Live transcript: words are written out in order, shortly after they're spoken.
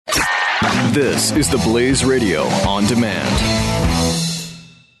This is the Blaze Radio on demand.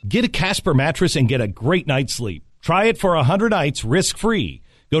 Get a Casper mattress and get a great night's sleep. Try it for 100 nights risk-free.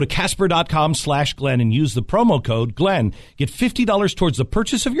 Go to Casper.com/Glenn and use the promo code Glenn. Get $50 towards the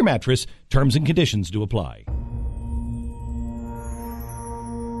purchase of your mattress. Terms and conditions do apply.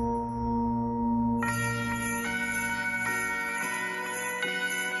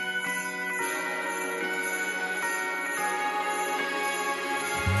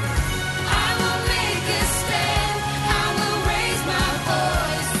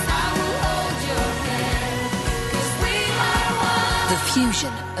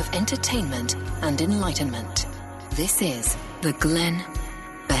 Fusion of entertainment and enlightenment. This is the Glenn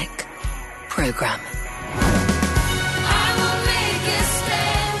Beck Program. I will make a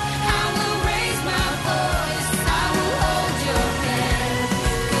stand. I will raise my voice. I will hold your hand.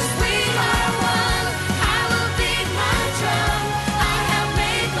 'Cause we are one. I will beat my drum. I have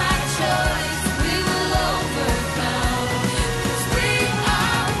made my choice. We will overcome. 'Cause we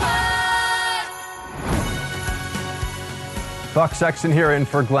are one. Buck Sexton here in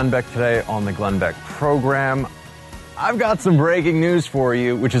for Glenn Beck today on the Glenn Beck Program. I've got some breaking news for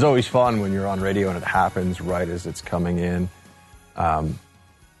you, which is always fun when you're on radio and it happens right as it's coming in.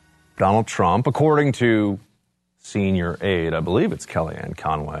 Donald Trump, according to senior aide, I believe it's Kellyanne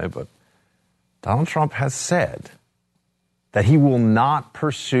Conway, but Donald Trump has said that he will not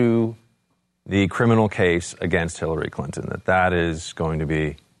pursue the criminal case against Hillary Clinton, that is going to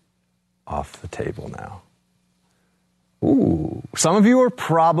be off the table now. Ooh, some of you are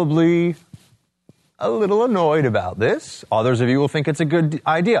probably a little annoyed about this. Others of you will think it's a good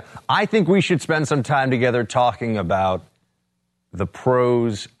idea. I think we should spend some time together talking about the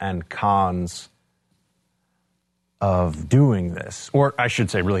pros and cons of doing this. Or I should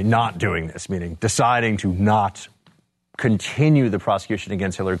say really not doing this, meaning deciding to not continue the prosecution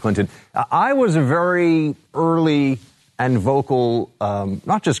against Hillary Clinton. I was a very early and vocal,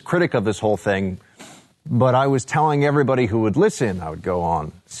 not just critic of this whole thing, but I was telling everybody who would listen, I would go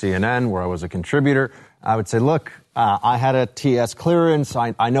on CNN, where I was a contributor. I would say, look, I had a TS clearance.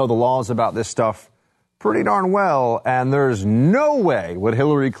 I know the laws about this stuff pretty darn well, and there's no way what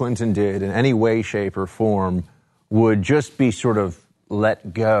Hillary Clinton did in any way, shape, or form would just be sort of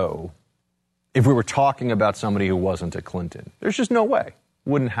let go if we were talking about somebody who wasn't a Clinton. There's just no way.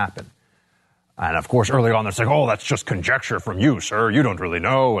 Wouldn't happen. And, of course, early on, they're saying, oh, that's just conjecture from you, sir. You don't really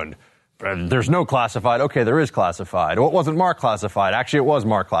know, and there's no classified. Okay, there is classified. Well, it wasn't marked classified. Actually, it was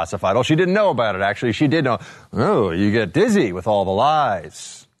marked classified. Oh, she didn't know about it. Actually, she did know. Oh, you get dizzy with all the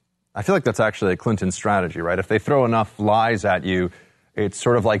lies. I feel like that's actually a Clinton strategy, right? If they throw enough lies at you, it's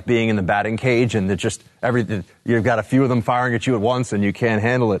sort of like being in the batting cage and just everything. You've got a few of them firing at you at once and you can't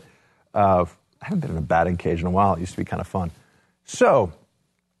handle it. I haven't been in a batting cage in a while. It used to be kind of fun. So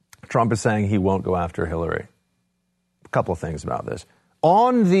Trump is saying he won't go after Hillary. A couple of things about this.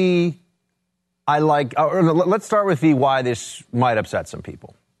 On the let's start with the why this might upset some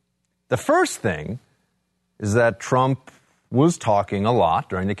people. The first thing is that Trump was talking a lot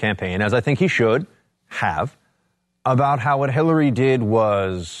during the campaign, as I think he should have, about how what Hillary did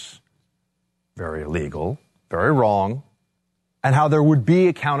was very illegal, very wrong, and how there would be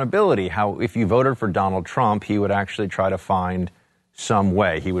accountability, how if you voted for Donald Trump, he would actually try to find some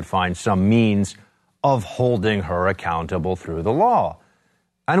way, he would find some means of holding her accountable through the law.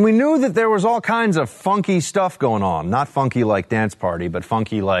 And we knew that there was all kinds of funky stuff going on. Not funky like dance party, but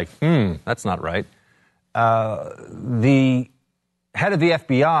funky like, that's not right. The head of the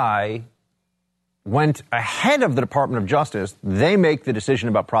FBI went ahead of the Department of Justice. They make the decision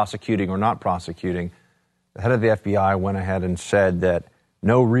about prosecuting or not prosecuting. The head of the FBI went ahead and said that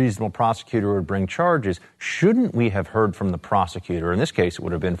no reasonable prosecutor would bring charges. Shouldn't we have heard from the prosecutor? In this case, it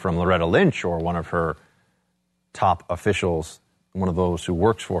would have been from Loretta Lynch or one of her top officials, one of those who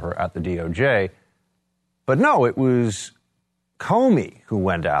works for her at the DOJ. But no, it was Comey who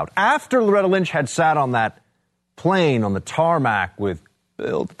went out after Loretta Lynch had sat on that plane on the tarmac with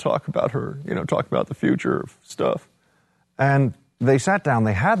Bill to talk about her, talk about the future of stuff. And they sat down,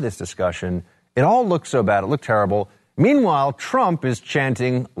 they had this discussion. It all looked so bad, it looked terrible. Meanwhile, Trump is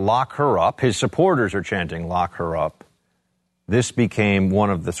chanting, lock her up. His supporters are chanting, lock her up. This became one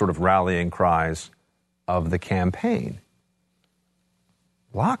of the sort of rallying cries of the campaign.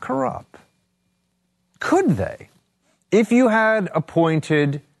 Lock her up. Could they? If you had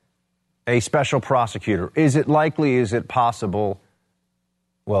appointed a special prosecutor, is it likely, is it possible,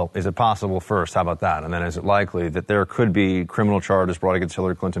 well, is it possible first, how about that? And then is it likely that there could be criminal charges brought against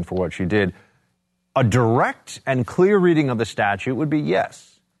Hillary Clinton for what she did? A direct and clear reading of the statute would be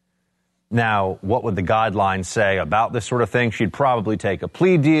yes. Now, what would the guidelines say about this sort of thing? She'd probably take a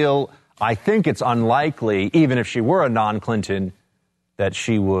plea deal. I think it's unlikely, even if she were a non-Clinton, that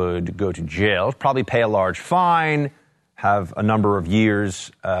she would go to jail, probably pay a large fine, have a number of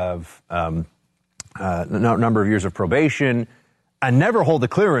years of probation, and never hold the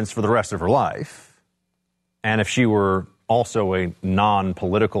clearance for the rest of her life. And if she were also a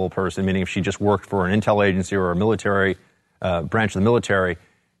non-political person, meaning if she just worked for an intel agency or a military branch of the military,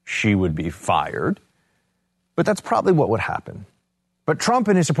 she would be fired. But that's probably what would happen. But Trump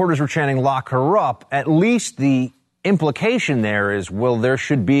and his supporters were chanting, lock her up. At least the implication there is, well, there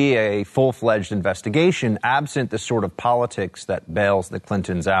should be a full-fledged investigation absent the sort of politics that bails the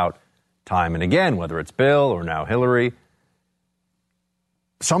Clintons out time and again, whether it's Bill or now Hillary.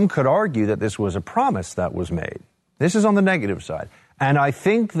 Some could argue that this was a promise that was made. This is on the negative side. And I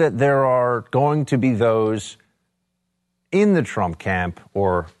think that there are going to be those in the Trump camp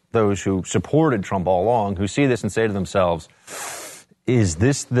or those who supported Trump all along who see this and say to themselves, is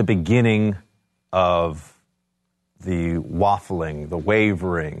this the beginning of the waffling, the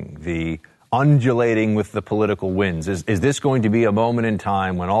wavering, the undulating with the political winds? Is this going to be a moment in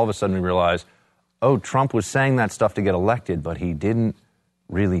time when all of a sudden we realize, oh, Trump was saying that stuff to get elected, but he didn't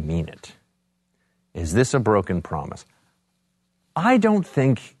really mean it? Is this a broken promise? I don't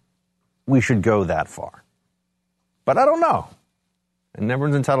think we should go that far. But I don't know. And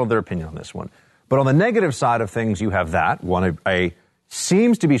everyone's entitled to their opinion on this one. But on the negative side of things, you have that. One,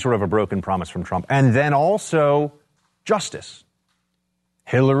 seems to be sort of a broken promise from Trump. And then also justice.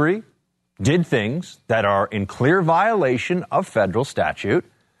 Hillary did things that are in clear violation of federal statute.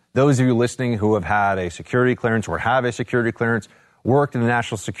 Those of you listening who have had a security clearance or have a security clearance, worked in the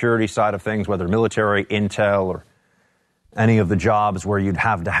national security side of things, whether military, intel, or any of the jobs where you'd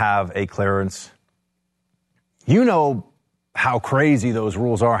have to have a clearance, you know how crazy those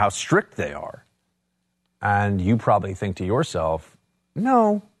rules are, how strict they are. And you probably think to yourself,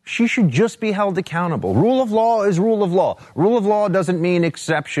 no, she should just be held accountable. Rule of law is rule of law. Rule of law doesn't mean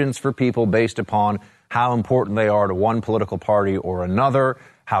exceptions for people based upon how important they are to one political party or another,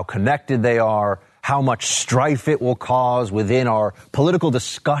 how connected they are, how much strife it will cause within our political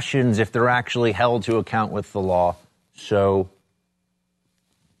discussions if they're actually held to account with the law. So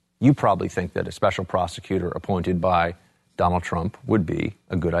you probably think that a special prosecutor appointed by Donald Trump would be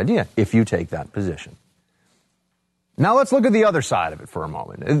a good idea if you take that position. Now let's look at the other side of it for a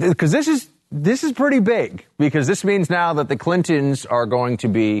moment, because this is pretty big, because this means now that the Clintons are going to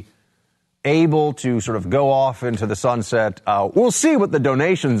be able to sort of go off into the sunset. We'll see what the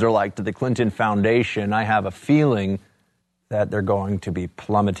donations are like to the Clinton Foundation. I have a feeling that they're going to be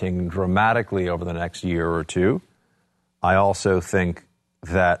plummeting dramatically over the next year or two. I also think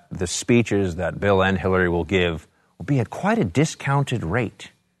that the speeches that Bill and Hillary will give will be at quite a discounted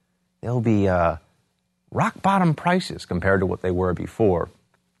rate. They'll be rock-bottom prices compared to what they were before,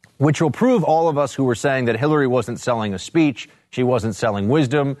 which will prove all of us who were saying that Hillary wasn't selling a speech, she wasn't selling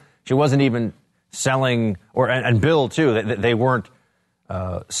wisdom, she wasn't even selling, and Bill too, they weren't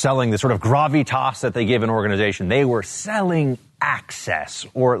selling the sort of gravitas that they give an organization. They were selling access,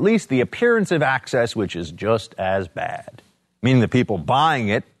 or at least the appearance of access, which is just as bad. Meaning the people buying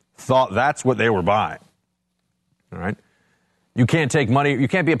it thought that's what they were buying. All right? You can't take money. You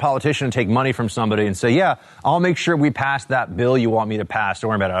can't be a politician and take money from somebody and say, yeah, I'll make sure we pass that bill you want me to pass. Don't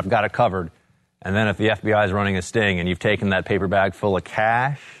worry about it. I've got it covered. And then if the FBI is running a sting and you've taken that paper bag full of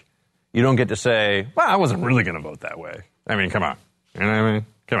cash, you don't get to say, well, I wasn't really going to vote that way. I mean, come on. You know what I mean?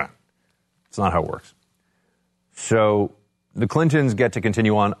 Come on. It's not how it works. So the Clintons get to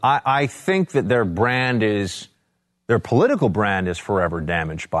continue on. I think that their political brand is forever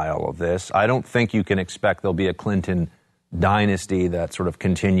damaged by all of this. I don't think you can expect there'll be a Clinton dynasty that sort of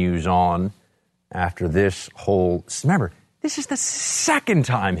continues on after this whole. Remember, this is the second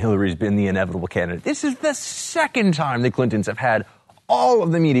time Hillary's been the inevitable candidate. This is the second time the Clintons have had all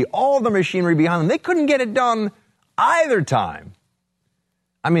of the media, all of the machinery behind them. They couldn't get it done either time.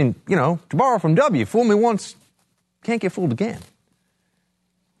 I mean, to borrow from W, fool me once, can't get fooled again.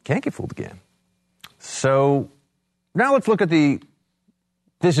 Can't get fooled again. So now let's look at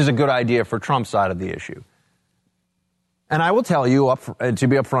this is a good idea for Trump's side of the issue. And I will tell you, to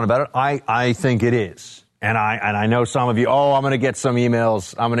be upfront about it, I think it is. And I know some of you, I'm going to get some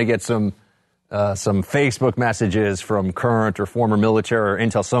emails, I'm going to get some Facebook messages from current or former military or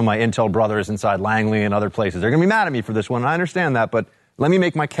intel, some of my intel brothers inside Langley and other places. They're going to be mad at me for this one. I understand that, but let me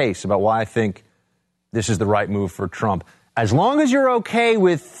make my case about why I think this is the right move for Trump. As long as you're okay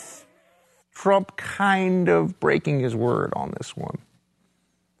with Trump kind of breaking his word on this one.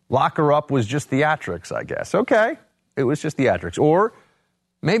 Lock her up was just theatrics, I guess. Okay. It was just theatrics. Or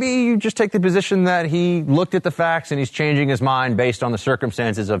Maybe you just take the position that he looked at the facts and he's changing his mind based on the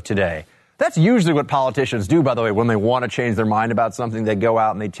circumstances of today. That's usually what politicians do, by the way, when they want to change their mind about something. They go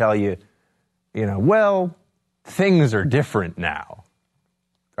out and they tell you, well, things are different now.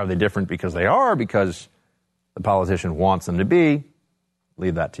 Are they different because they are, because the politician wants them to be?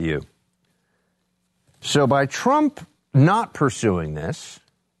 Leave that to you. So by Trump not pursuing this,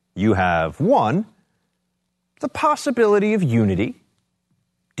 you have, one, the possibility of unity.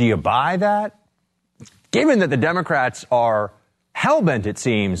 Do you buy that? Given that the Democrats are hell-bent, it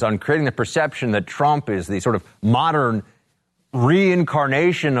seems, on creating the perception that Trump is the sort of modern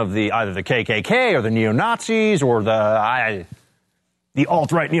reincarnation of either the KKK or the neo-Nazis or the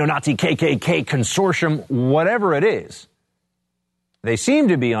alt-right neo-Nazi KKK consortium, whatever it is, they seem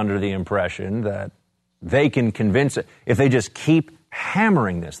to be under the impression that they can convince, if they just keep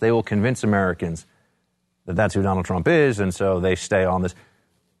hammering this, they will convince Americans that that's who Donald Trump is, and so they stay on this,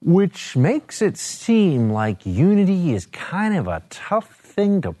 which makes it seem like unity is kind of a tough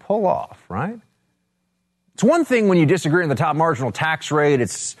thing to pull off, right? It's one thing when you disagree on the top marginal tax rate.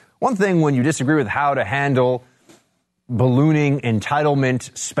 It's one thing when you disagree with how to handle ballooning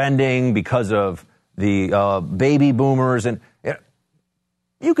entitlement spending because of the baby boomers. And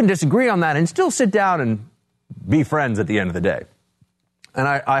you can disagree on that and still sit down and be friends at the end of the day. And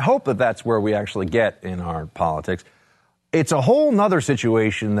I hope that that's where we actually get in our politics. It's a whole nother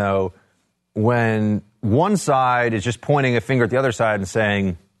situation, though, when one side is just pointing a finger at the other side and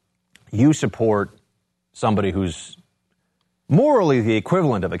saying, you support somebody who's morally the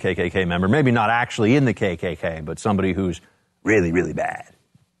equivalent of a KKK member, maybe not actually in the KKK, but somebody who's really, really bad.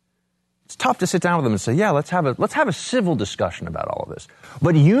 It's tough to sit down with them and say, yeah, let's have a civil discussion about all of this.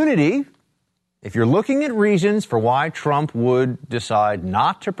 But unity, if you're looking at reasons for why Trump would decide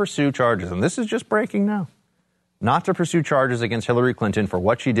not to pursue charges, and this is just breaking now, not to pursue charges against Hillary Clinton for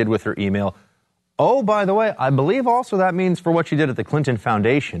what she did with her email. Oh, by the way, I believe also that means for what she did at the Clinton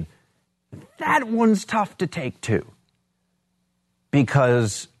Foundation. That one's tough to take, too.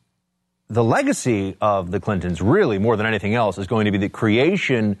 Because the legacy of the Clintons, really, more than anything else, is going to be the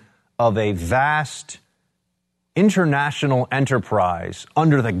creation of a vast international enterprise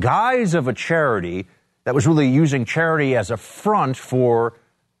under the guise of a charity that was really using charity as a front for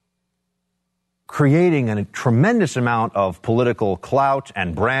creating a tremendous amount of political clout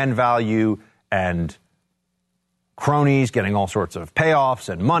and brand value and cronies getting all sorts of payoffs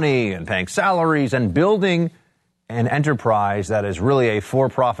and money and paying salaries and building an enterprise that is really a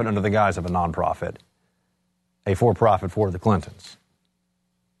for-profit under the guise of a nonprofit, a for-profit for the Clintons.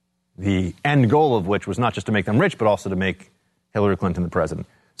 The end goal of which was not just to make them rich, but also to make Hillary Clinton the president.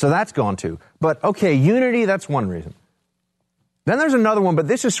 So that's gone too. But okay, unity, that's one reason. Then there's another one, but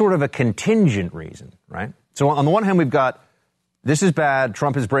this is sort of a contingent reason, right? So on the one hand, we've got, this is bad,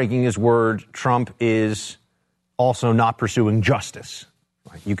 Trump is breaking his word, Trump is also not pursuing justice.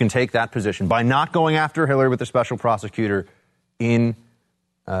 Right? You can take that position by not going after Hillary with the special prosecutor during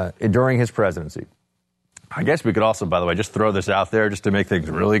his presidency. I guess we could also, by the way, just throw this out there just to make things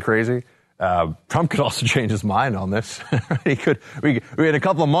really crazy. Trump could also change his mind on this. He could. We in a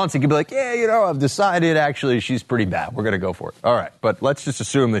couple of months, he could be like, yeah, I've decided actually she's pretty bad. We're going to go for it. All right. But let's just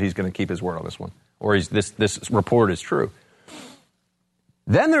assume that he's going to keep his word on this one, or this report is true.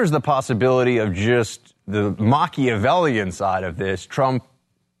 Then there's the possibility of just the Machiavellian side of this. Trump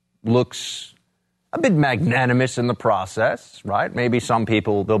looks a bit magnanimous in the process, right? Maybe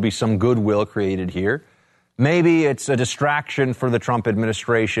there'll be some goodwill created here. Maybe it's a distraction for the Trump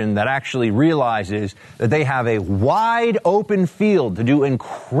administration that actually realizes that they have a wide open field to do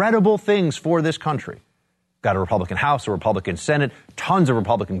incredible things for this country. Got a Republican House, a Republican Senate, tons of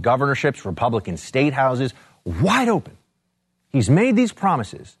Republican governorships, Republican state houses, wide open. He's made these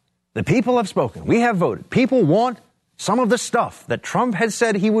promises. The people have spoken. We have voted. People want some of the stuff that Trump has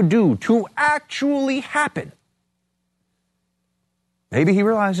said he would do to actually happen. Maybe he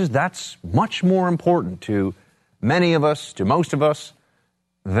realizes that's much more important to many of us, to most of us,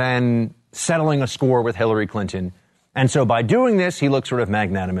 than settling a score with Hillary Clinton. And so by doing this, he looks sort of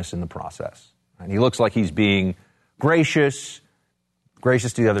magnanimous in the process. And he looks like he's being gracious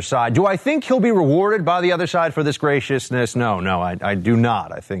to the other side. Do I think he'll be rewarded by the other side for this graciousness? No, I do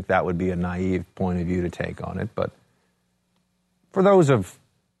not. I think that would be a naive point of view to take on it. But for those of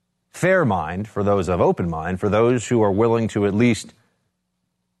fair mind, for those of open mind, for those who are willing to at least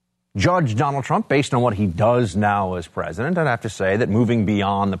judge Donald Trump based on what he does now as president, I'd have to say that moving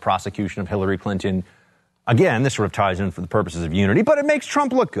beyond the prosecution of Hillary Clinton, again, this sort of ties in for the purposes of unity, but it makes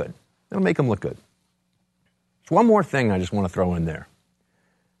Trump look good. It'll make him look good. There's one more thing I just want to throw in there.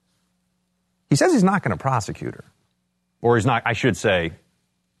 He says he's not going to prosecute her. Or he's not, I should say,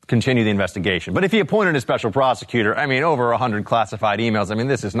 continue the investigation. But if he appointed a special prosecutor, I mean, over 100 classified emails, I mean,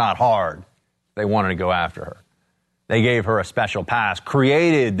 this is not hard. They wanted to go after her. They gave her a special pass,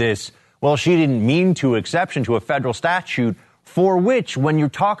 created this, well, she didn't mean to exception to a federal statute for which, when you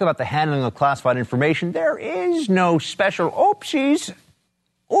talk about the handling of classified information, there is no special oopsies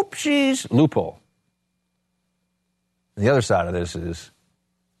loophole. And the other side of this is,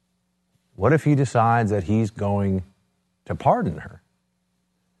 what if he decides that he's going to pardon her?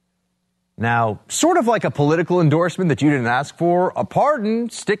 Now, sort of like a political endorsement that you didn't ask for, a pardon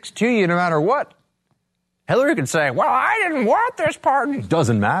sticks to you no matter what. Hillary could say, well, I didn't want this pardon.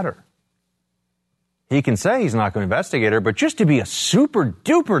 Doesn't matter. He can say he's not going to investigate her, but just to be a super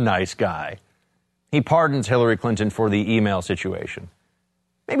duper nice guy, he pardons Hillary Clinton for the email situation.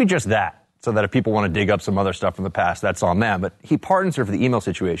 Maybe just that, so that if people want to dig up some other stuff from the past, that's on them. But he pardons her for the email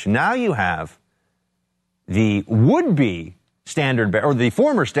situation. Now you have the would-be standard bearer, or the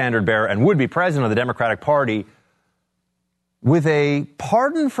former standard bearer and would-be president of the Democratic Party with a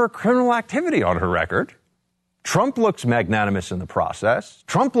pardon for criminal activity on her record. Trump looks magnanimous in the process.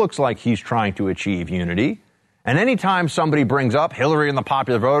 Trump looks like he's trying to achieve unity. And anytime somebody brings up Hillary in the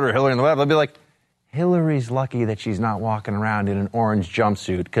popular vote or Hillary in the web, they'll be like, Hillary's lucky that she's not walking around in an orange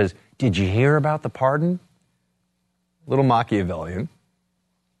jumpsuit because did you hear about the pardon? Little Machiavellian.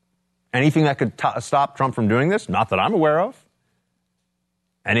 Anything that could stop Trump from doing this? Not that I'm aware of.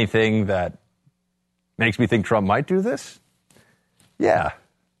 Anything that makes me think Trump might do this? Yeah,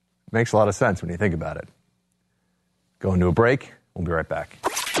 makes a lot of sense when you think about it. Going to a break. We'll be right back.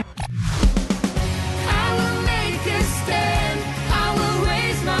 I will make a stand. I will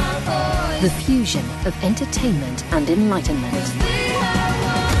raise my voice. The fusion of entertainment and enlightenment. We are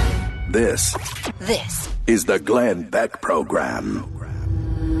one. This This is the Glenn Beck Program.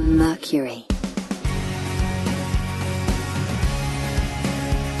 Mercury.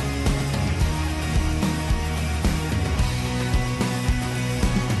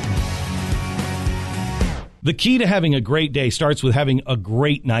 The key to having a great day starts with having a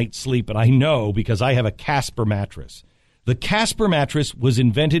great night's sleep, and I know because I have a Casper mattress. The Casper mattress was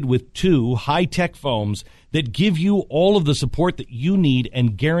invented with 2 high-tech foams that give you all of the support that you need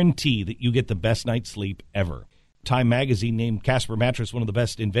and guarantee that you get the best night's sleep ever. Time magazine named Casper mattress one of the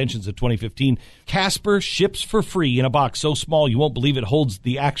best inventions of 2015. Casper ships for free in a box so small you won't believe it holds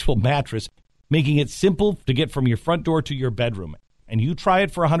the actual mattress, making it simple to get from your front door to your bedroom. And you try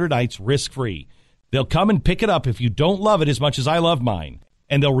it for 100 nights risk-free. They'll come and pick it up if you don't love it as much as I love mine,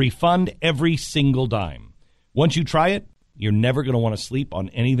 and they'll refund every single dime. Once you try it, you're never going to want to sleep on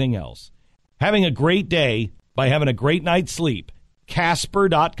anything else. Having a great day by having a great night's sleep.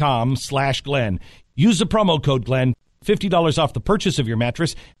 Casper.com/Glenn. Use the promo code Glenn. $50 off the purchase of your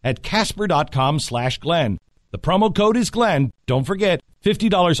mattress at Casper.com/Glenn. The promo code is Glenn. Don't forget,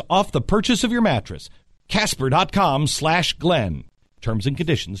 $50 off the purchase of your mattress. Casper.com/Glenn. Terms and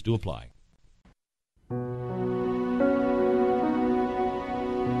conditions do apply.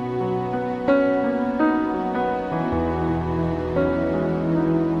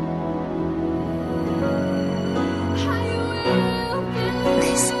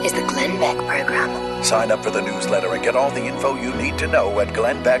 This is the Glenn Beck Program. Sign up for the newsletter and get all the info you need to know at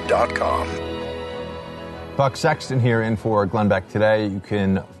glennbeck.com. Buck Sexton here in for Glenn Beck today. You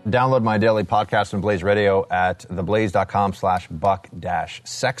can download my daily podcast on Blaze Radio at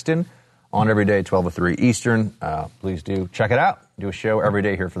theblaze.com/Buck-Sexton. On every day, 12 to 3 Eastern. Please do check it out. Do a show every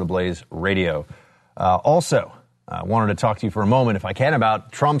day here for the Blaze Radio. Also, wanted to talk to you for a moment, if I can,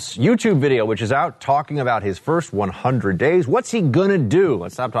 about Trump's YouTube video, which is out talking about his first 100 days. What's he going to do?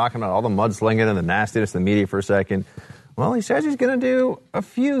 Let's stop talking about all the mudslinging and the nastiness of the media for a second. Well, he says he's going to do a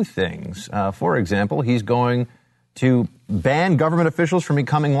few things. For example, he's going to ban government officials from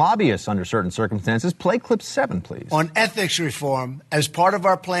becoming lobbyists under certain circumstances. Play clip 7, please. On ethics reform, as part of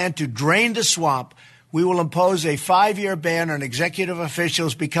our plan to drain the swamp, we will impose a 5-year ban on executive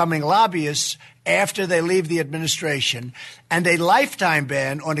officials becoming lobbyists after they leave the administration, and a lifetime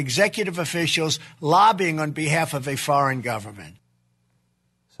ban on executive officials lobbying on behalf of a foreign government.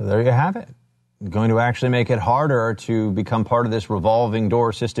 So there you have it. Going to actually make it harder to become part of this revolving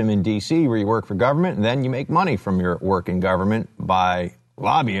door system in D.C. where you work for government and then you make money from your work in government by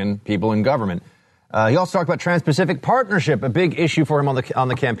lobbying people in government. He also talked about Trans-Pacific Partnership, a big issue for him on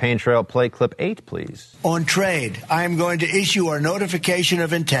the campaign trail. Play clip 8, please. On trade, I am going to issue our notification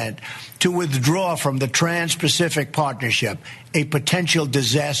of intent to withdraw from the Trans-Pacific Partnership, a potential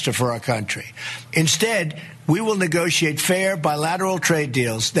disaster for our country. Instead, we will negotiate fair bilateral trade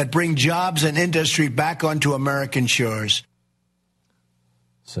deals that bring jobs and industry back onto American shores.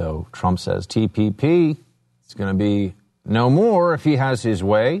 So Trump says TPP is going to be no more if he has his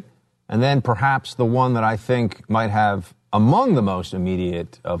way. And then perhaps the one that I think might have among the most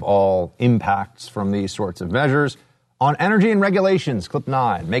immediate of all impacts from these sorts of measures on energy and regulations. Clip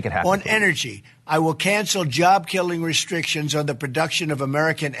 9. Make it happen. On energy, I will cancel job-killing restrictions on the production of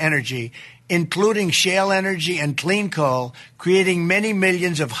American energy, including shale energy and clean coal, creating many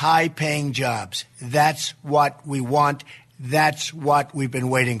millions of high-paying jobs. That's what we want. That's what we've been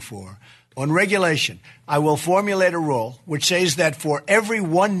waiting for. On regulation, I will formulate a rule which says that for every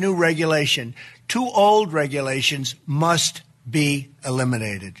one new regulation, 2 old regulations must be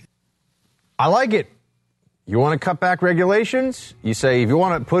eliminated. I like it. You want to cut back regulations? You say if you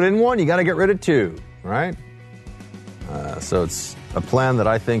want to put in one, you got to get rid of 2, right? So it's a plan that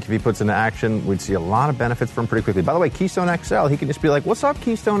I think if he puts into action, we'd see a lot of benefits from pretty quickly. By the way, Keystone XL, he can just be like, what's up,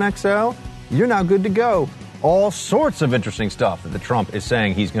 Keystone XL? You're now good to go. All sorts of interesting stuff that the Trump is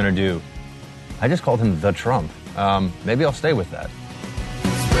saying he's going to do. I just called him the Trump. Maybe I'll stay with that.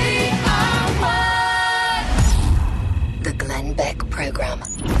 The Glenn Beck Program.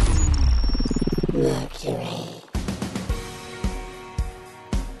 Mercury.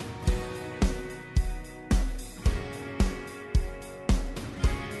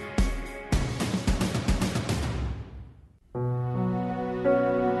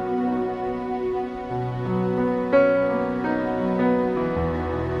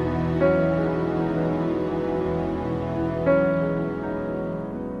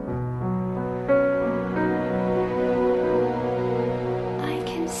 I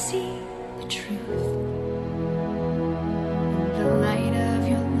can see the truth in the light of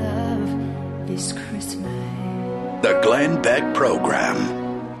your love this Christmas. The Glenn Beck Program.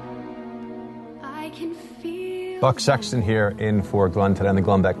 I can feel Buck Sexton here in for Glenn today on the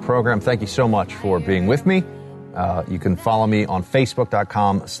Glenn Beck Program. Thank you so much for being with me. You can follow me on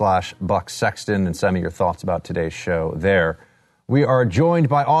Facebook.com/Buck Sexton and send me your thoughts about today's show there. We are joined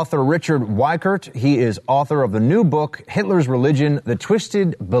by author Richard Weikert. He is author of the new book, Hitler's Religion, The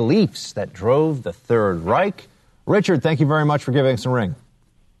Twisted Beliefs That Drove the Third Reich. Richard, thank you very much for giving us a ring.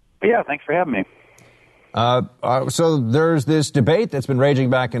 Yeah, thanks for having me. So there's this debate that's been raging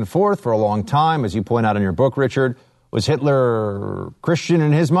back and forth for a long time. As you point out in your book, Richard, was Hitler Christian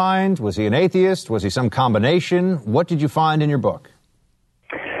in his mind? Was he an atheist? Was he some combination? What did you find in your book?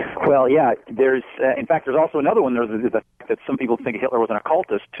 Well, yeah, there's, in fact, there's also another one. There's the fact that some people think Hitler was an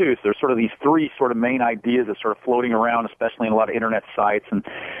occultist, too. So there's sort of these 3 sort of main ideas that sort of floating around, especially in a lot of internet sites and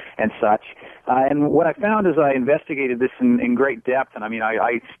such. And what I found as I investigated this in great depth, and I mean,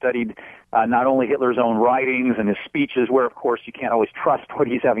 I studied not only Hitler's own writings and his speeches, where, of course, you can't always trust what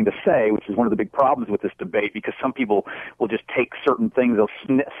he's having to say, which is one of the big problems with this debate, because some people will just take certain things, they'll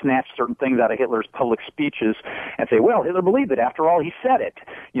snatch certain things out of Hitler's public speeches and say, well, Hitler believed it. After all, he said it,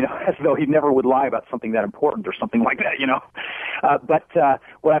 as though he never would lie about something that important or something like that, But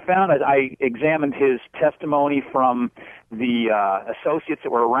what I found is I examined his testimony from the associates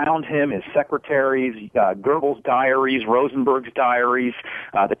that were around him, his secretaries, Goebbels' diaries, Rosenberg's diaries,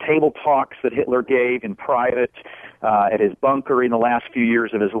 the table talks that Hitler gave in private at his bunker in the last few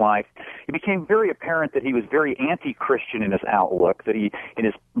years of his life. It became very apparent that he was very anti-Christian in his outlook, that he, in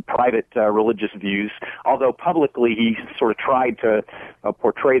his private religious views, although publicly he sort of tried to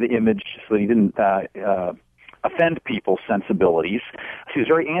portray the image so that he didn't offend people's sensibilities. He was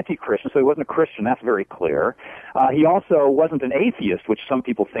very anti-Christian, so he wasn't a Christian. That's very clear. He also wasn't an atheist, which some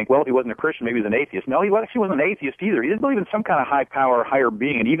people think, well, if he wasn't a Christian, maybe he was an atheist. No, he actually wasn't an atheist either. He didn't believe in some kind of high power, higher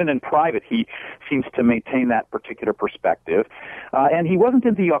being, and even in private, he seems to maintain that particular perspective. And he wasn't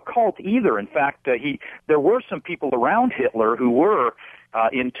in the occult either. In fact, there were some people around Hitler who were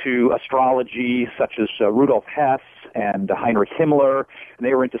into astrology, such as Rudolf Hess and Heinrich Himmler, and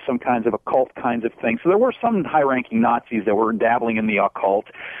they were into some kinds of occult kinds of things. So there were some high-ranking Nazis that were dabbling in the occult,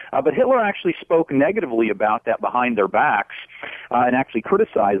 but Hitler actually spoke negatively about that behind their backs and actually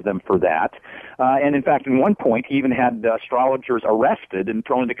criticized them for that. And in fact, at one point, he even had astrologers arrested and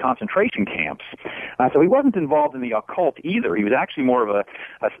thrown into concentration camps. So he wasn't involved in the occult either. He was actually more of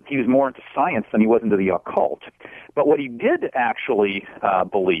he was more into science than he was into the occult. But what he did actually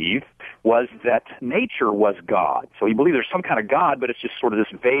believe was that nature was God. So he believed there's some kind of God, but it's just sort of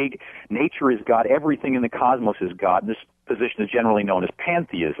this vague, nature is God, everything in the cosmos is God. This position is generally known as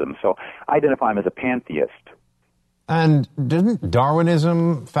pantheism. So I identify him as a pantheist. And didn't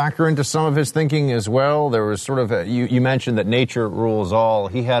Darwinism factor into some of his thinking as well? There was sort of you mentioned that nature rules all.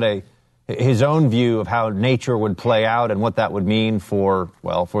 He had his own view of how nature would play out and what that would mean for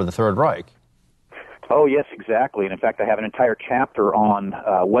the Third Reich. Oh, yes, exactly. And in fact, I have an entire chapter on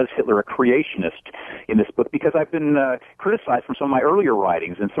was Hitler a creationist in this book, because I've been criticized from some of my earlier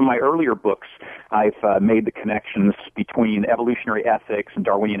writings. In some of my earlier books, I've made the connections between evolutionary ethics and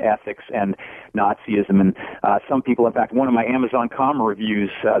Darwinian ethics and Nazism. And some people, in fact, one of my Amazon.com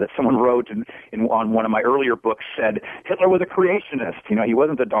reviews that someone wrote on one of my earlier books said Hitler was a creationist. You know, he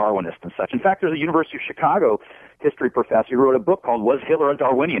wasn't a Darwinist and such. In fact, there's a University of Chicago history professor who wrote a book called Was Hitler a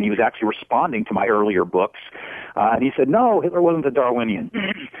Darwinian? He was actually responding to my earlier books. And he said, no, Hitler wasn't a Darwinian.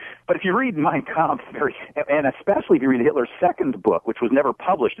 But if you read Mein Kampf, and especially if you read Hitler's second book, which was never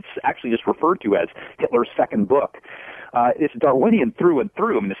published, it's actually just referred to as Hitler's second book, it's Darwinian through and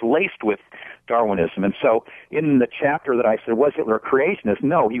through. I mean, it's laced with Darwinism. And so in the chapter that I said, was Hitler a creationist?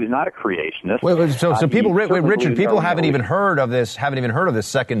 No, he was not a creationist. So people, Richard, people haven't even heard of this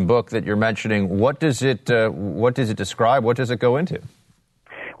second book that you're mentioning. What does it describe? What does it go into?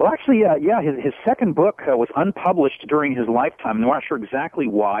 Well, actually, his second book was unpublished during his lifetime, and we're not sure exactly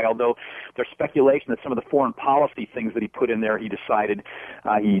why, although there's speculation that some of the foreign policy things that he put in there, he decided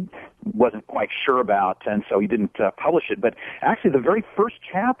he wasn't quite sure about, and so he didn't publish it. But actually, the very first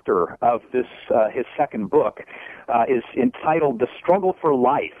chapter of this, his second book, is entitled The Struggle for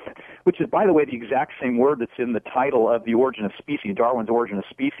Life, which is, by the way, the exact same word that's in the title of The Origin of Species, Darwin's Origin of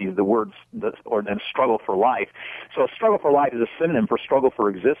Species, the words, and struggle for life. So struggle for life is a synonym for struggle for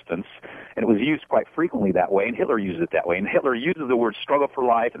existence, and it was used quite frequently that way, and Hitler used it that way. And Hitler uses the word struggle for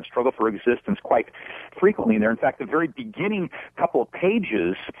life and struggle for existence quite frequently in there. In fact, the very beginning couple of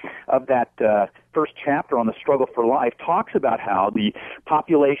pages of that first chapter on the struggle for life talks about how the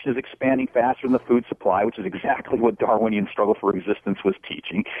population is expanding faster than the food supply, which is exactly what Darwinian struggle for existence was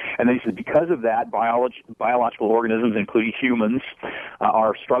teaching. And then he says, because of that, biological organisms, including humans,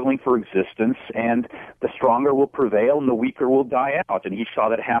 are struggling for existence, and the stronger will prevail and the weaker will die out. And he saw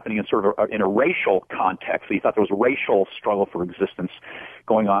that happening in sort of in a racial context. He thought there was a racial struggle for existence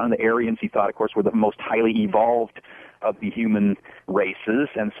going on. And the Aryans, he thought, of course, were the most highly evolved of the human races,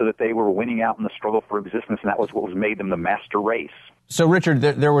 and so that they were winning out in the struggle for existence, and that was what made them the master race. So, Richard,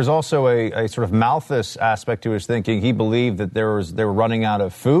 there was also a sort of Malthus aspect to his thinking. He believed that they were running out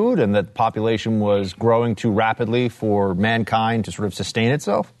of food and that the population was growing too rapidly for mankind to sort of sustain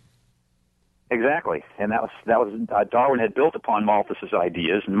itself? Exactly, and that was Darwin had built upon Malthus's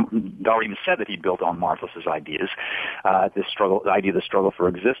ideas, and Darwin even said that he built on Malthus's ideas, the idea of the struggle for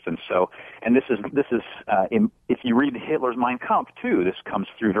existence. So, and this is if you read Hitler's Mein Kampf too, this comes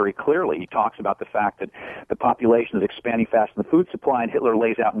through very clearly. He talks about the fact that the population is expanding faster than the food supply, and Hitler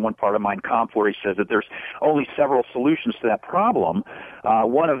lays out in one part of Mein Kampf where he says that there's only several solutions to that problem.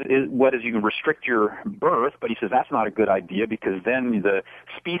 One of it is you can restrict your birth, but he says that's not a good idea because then the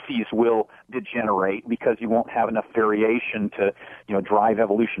species will degenerate because you won't have enough variation to, drive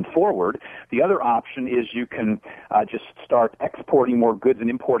evolution forward. The other option is you can just start exporting more goods and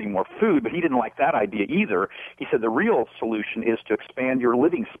importing more food, but he didn't like that idea either. He said the real solution is to expand your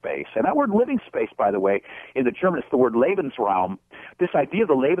living space. And that word living space, by the way, in the German, it's the word Lebensraum. This idea of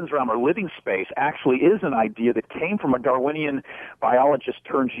the Lebensraum or living space actually is an idea that came from a Darwinian biologist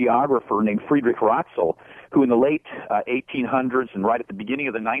turned geographer named Friedrich Ratzel, who in the late 1800s and right at the beginning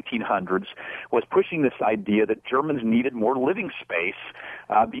of the 1900s was pushing this idea that Germans needed more living space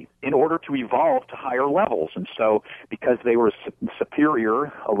in order to evolve to higher levels. And so because they were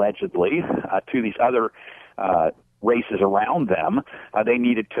superior, allegedly, to these other races around them, they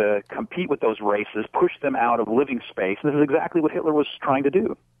needed to compete with those races, push them out of living space. And this is exactly what Hitler was trying to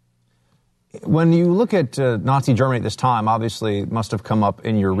do. When you look at Nazi Germany at this time, obviously it must have come up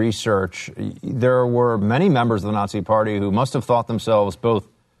in your research. There were many members of the Nazi Party who must have thought themselves both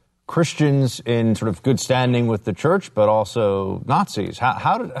Christians in sort of good standing with the church, but also Nazis.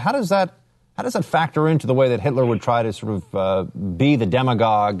 How does that factor into the way that Hitler would try to sort of be the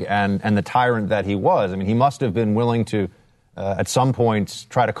demagogue and the tyrant that he was? I mean, he must have been willing to, at some points,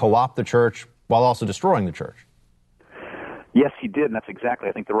 try to co-opt the church while also destroying the church. Yes, he did, and that's exactly,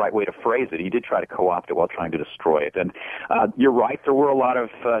 I think, the right way to phrase it. He did try to co-opt it while trying to destroy it. And you're right, there were a lot of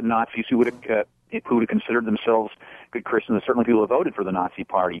Nazis who would have considered themselves good Christians, and certainly people who voted for the Nazi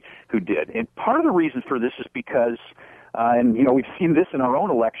Party who did. And part of the reason for this is because and, we've seen this in our own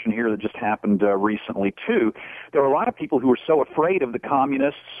election here that just happened recently, too. There were a lot of people who were so afraid of the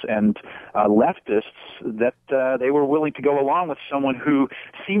communists and leftists that they were willing to go along with someone who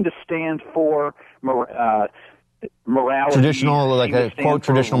seemed to stand for morality. Traditional, like a quote,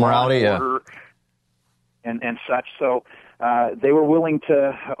 traditional morality, yeah. And such. So they were willing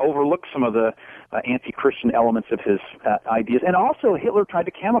to overlook some of the anti-Christian elements of his ideas. And also Hitler tried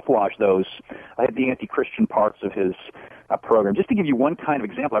to camouflage those, the anti-Christian parts of his program. Just to give you one kind of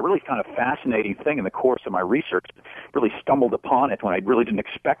example, I really found a fascinating thing in the course of my research. Really stumbled upon it when I really didn't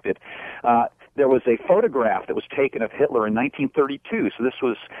expect it. There was a photograph that was taken of Hitler in 1932. So this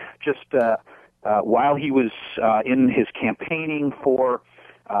was just while he was in his campaigning for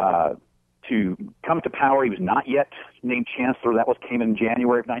to come to power. He was not yet named chancellor. That came in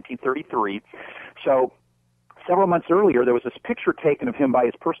January of 1933. So several months earlier, there was this picture taken of him by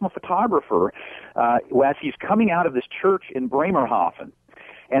his personal photographer as he's coming out of this church in Bremerhaven.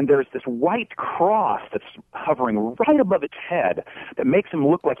 And there's this white cross that's hovering right above its head that makes him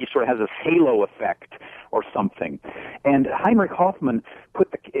look like he sort of has this halo effect or something. And Heinrich Hoffmann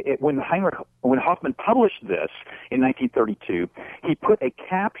when Hoffmann published this in 1932, he put a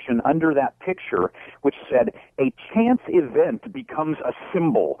caption under that picture which said, "A chance event becomes a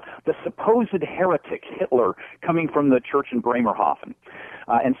symbol. The supposed heretic Hitler coming from the church in Bremerhaven."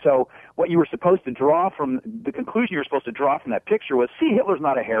 And so what you were supposed to draw from, the conclusion you were supposed to draw from that picture was, see, Hitler's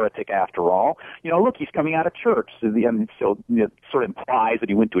not a heretic after all. Look, he's coming out of church. So it sort of implies that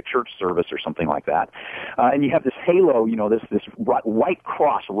he went to a church service or something like that. And you have this halo, this white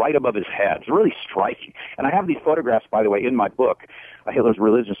cross right above his head. It's really striking. And I have these photographs, by the way, in my book, Hitler's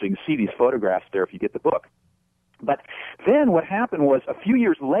Religion, so you can see these photographs there if you get the book. But then what happened was a few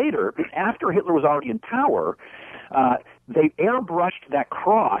years later, after Hitler was already in power, they airbrushed that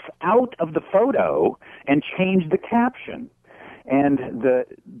cross out of the photo and changed the caption. And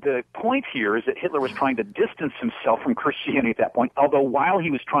the point here is that Hitler was trying to distance himself from Christianity at that point, although while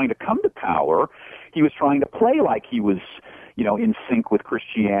he was trying to come to power, he was trying to play like he was, in sync with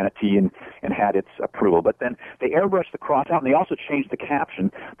Christianity and had its approval. But then they airbrushed the cross out, and they also changed the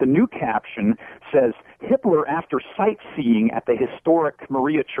caption. The new caption says, "Hitler after sightseeing at the historic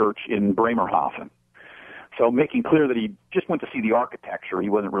Maria Church in Bremerhaven." So making clear that he just went to see the architecture. He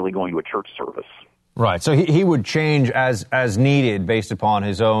wasn't really going to a church service. Right. So he would change as needed based upon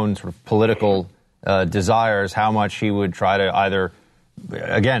his own sort of political desires, how much he would try to either,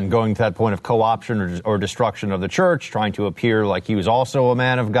 again, going to that point of co-option or destruction of the church, trying to appear like he was also a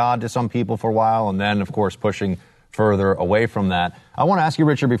man of God to some people for a while, and then, of course, pushing further away from that. I want to ask you,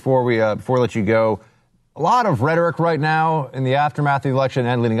 Richard, before we let you go, a lot of rhetoric right now in the aftermath of the election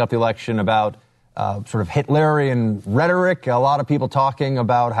and leading up to the election about sort of Hitlerian rhetoric. A lot of people talking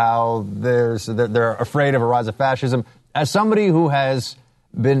about how they're afraid of a rise of fascism. As somebody who has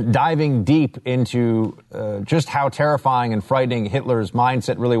been diving deep into just how terrifying and frightening Hitler's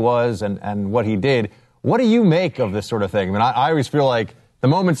mindset really was and what he did, what do you make of this sort of thing? I mean, I always feel like the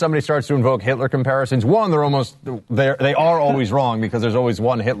moment somebody starts to invoke Hitler comparisons, one, they are always wrong because there's always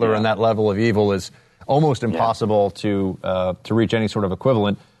one Hitler, and that level of evil is almost impossible to reach any sort of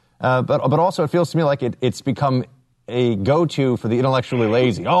equivalent. But also it feels to me like it's become a go-to for the intellectually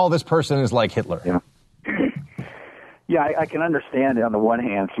lazy. Oh, this person is like Hitler. Yeah, I can understand on the one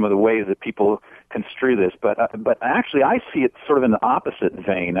hand some of the ways that people construe this, but actually I see it sort of in the opposite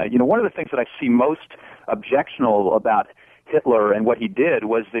vein. One of the things that I see most objectionable about Hitler and what he did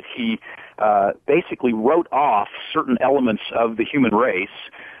was that he basically wrote off certain elements of the human race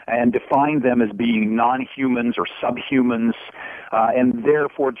and defined them as being non-humans or subhumans, and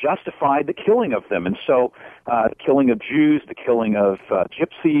therefore justified the killing of them. And so the killing of Jews, the killing of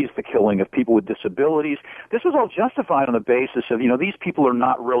gypsies, the killing of people with disabilities, this was all justified on the basis of, these people are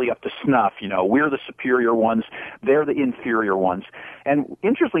not really up to snuff. We're the superior ones, they're the inferior ones. And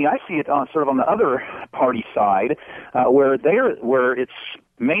interestingly, I see it sort of on the other party side, where it's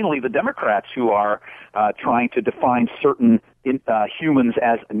mainly the Democrats who are trying to define certain humans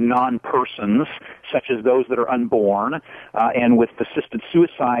as non-persons, such as those that are unborn, and with assisted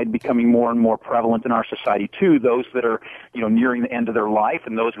suicide becoming more and more prevalent in our society too, those that are nearing the end of their life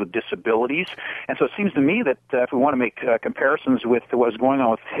and those with disabilities. And so it seems to me that if we want to make comparisons with what was going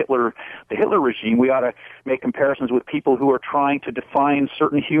on with the Hitler regime, we ought to make comparisons with people who are trying to define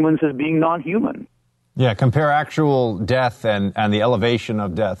certain humans as being non-human. Yeah, compare actual death and the elevation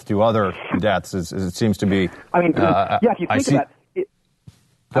of death to other deaths, as it seems to be. I mean, if you think about it,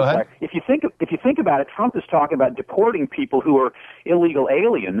 Go ahead. If you think about it, Trump is talking about deporting people who are illegal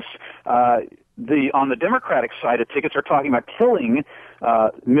aliens. On the Democratic side of tickets are talking about killing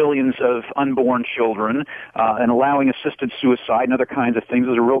millions of unborn children and allowing assisted suicide and other kinds of things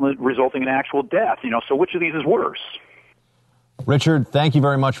that are resulting in actual death. So which of these is worse? Richard, thank you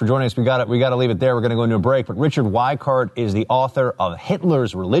very much for joining us. We got to leave it there. We're going to go into a break. But Richard Weikart is the author of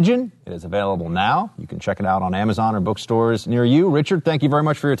Hitler's Religion. It is available now. You can check it out on Amazon or bookstores near you. Richard, thank you very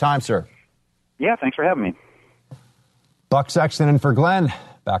much for your time, sir. Yeah, thanks for having me. Buck Sexton in for Glenn.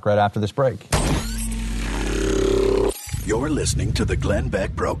 Back right after this break. You're listening to the Glenn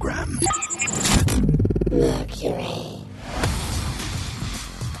Beck Program. Mercury.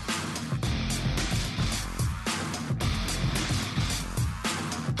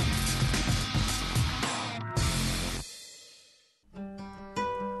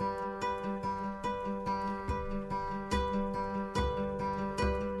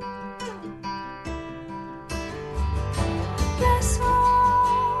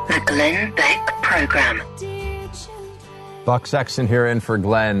 The Glenn Beck Program. Buck Sexton here in for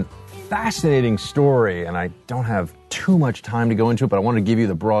Glenn. Fascinating story, and I don't have too much time to go into it, but I want to give you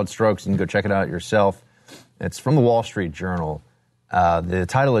the broad strokes. You can go check it out yourself. It's from the Wall Street Journal. The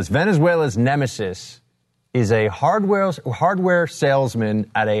title is Venezuela's Nemesis is a hardware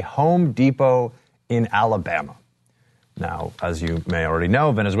salesman at a Home Depot in Alabama. Now, as you may already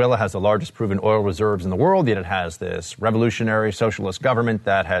know, Venezuela has the largest proven oil reserves in the world, yet it has this revolutionary socialist government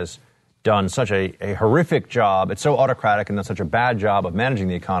that has done such a horrific job. It's so autocratic and done such a bad job of managing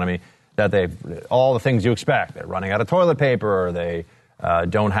the economy that they've all the things you expect. They're running out of toilet paper. They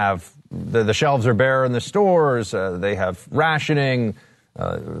don't have the shelves are bare in the stores. They have rationing,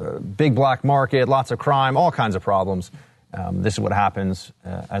 big black market, lots of crime, all kinds of problems. This is what happens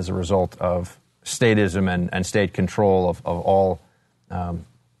as a result of statism and state control of all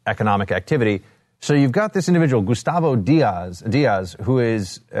economic activity. So you've got this individual, Gustavo Diaz, who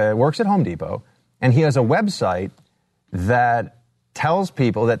works at Home Depot, and he has a website that tells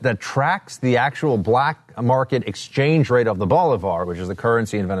people that tracks the actual black market exchange rate of the bolivar, which is the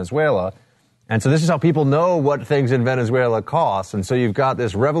currency in Venezuela. And so this is how people know what things in Venezuela cost. And so you've got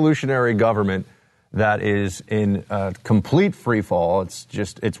this revolutionary government that is in complete free fall.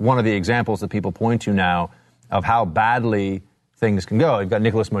 It's one of the examples that people point to now of how badly things can go. You've got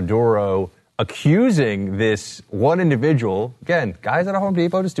Nicolas Maduro accusing this one individual, again, guys at a Home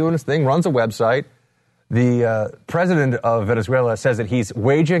Depot just doing his thing, runs a website. The president of Venezuela says that he's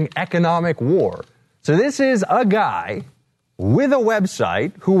waging economic war. So this is a guy with a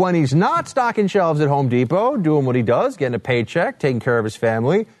website who, when he's not stocking shelves at Home Depot, doing what he does, getting a paycheck, taking care of his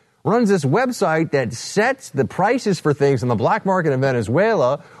family, runs this website that sets the prices for things in the black market in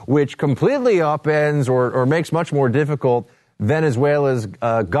Venezuela, which completely upends or makes much more difficult Venezuela's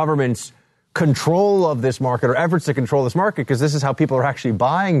government's control of this market or efforts to control this market, because this is how people are actually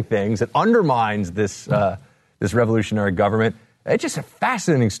buying things. It undermines this revolutionary government. It's just a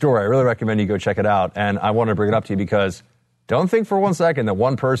fascinating story. I really recommend you go check it out. And I want to bring it up to you because don't think for one second that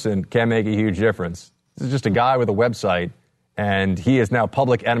one person can make a huge difference. This is just a guy with a website, and he is now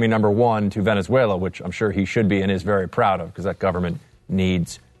public enemy number one to Venezuela, which I'm sure he should be and is very proud of, because that government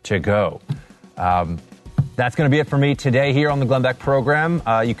needs to go. That's going to be it for me today here on the Glenn Beck program.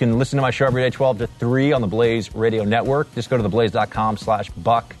 You can listen to my show every day, 12 to 3 on the Blaze Radio Network. Just go to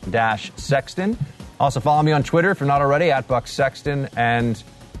theblaze.com/Buck-Sexton. Also follow me on Twitter if you're not already, at Buck Sexton. And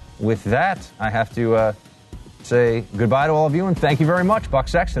with that, I have to say goodbye to all of you and thank you very much. Buck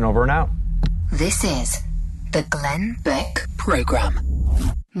Sexton, over and out. This is the Glenn Beck Program.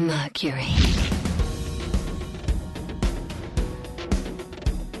 Mercury.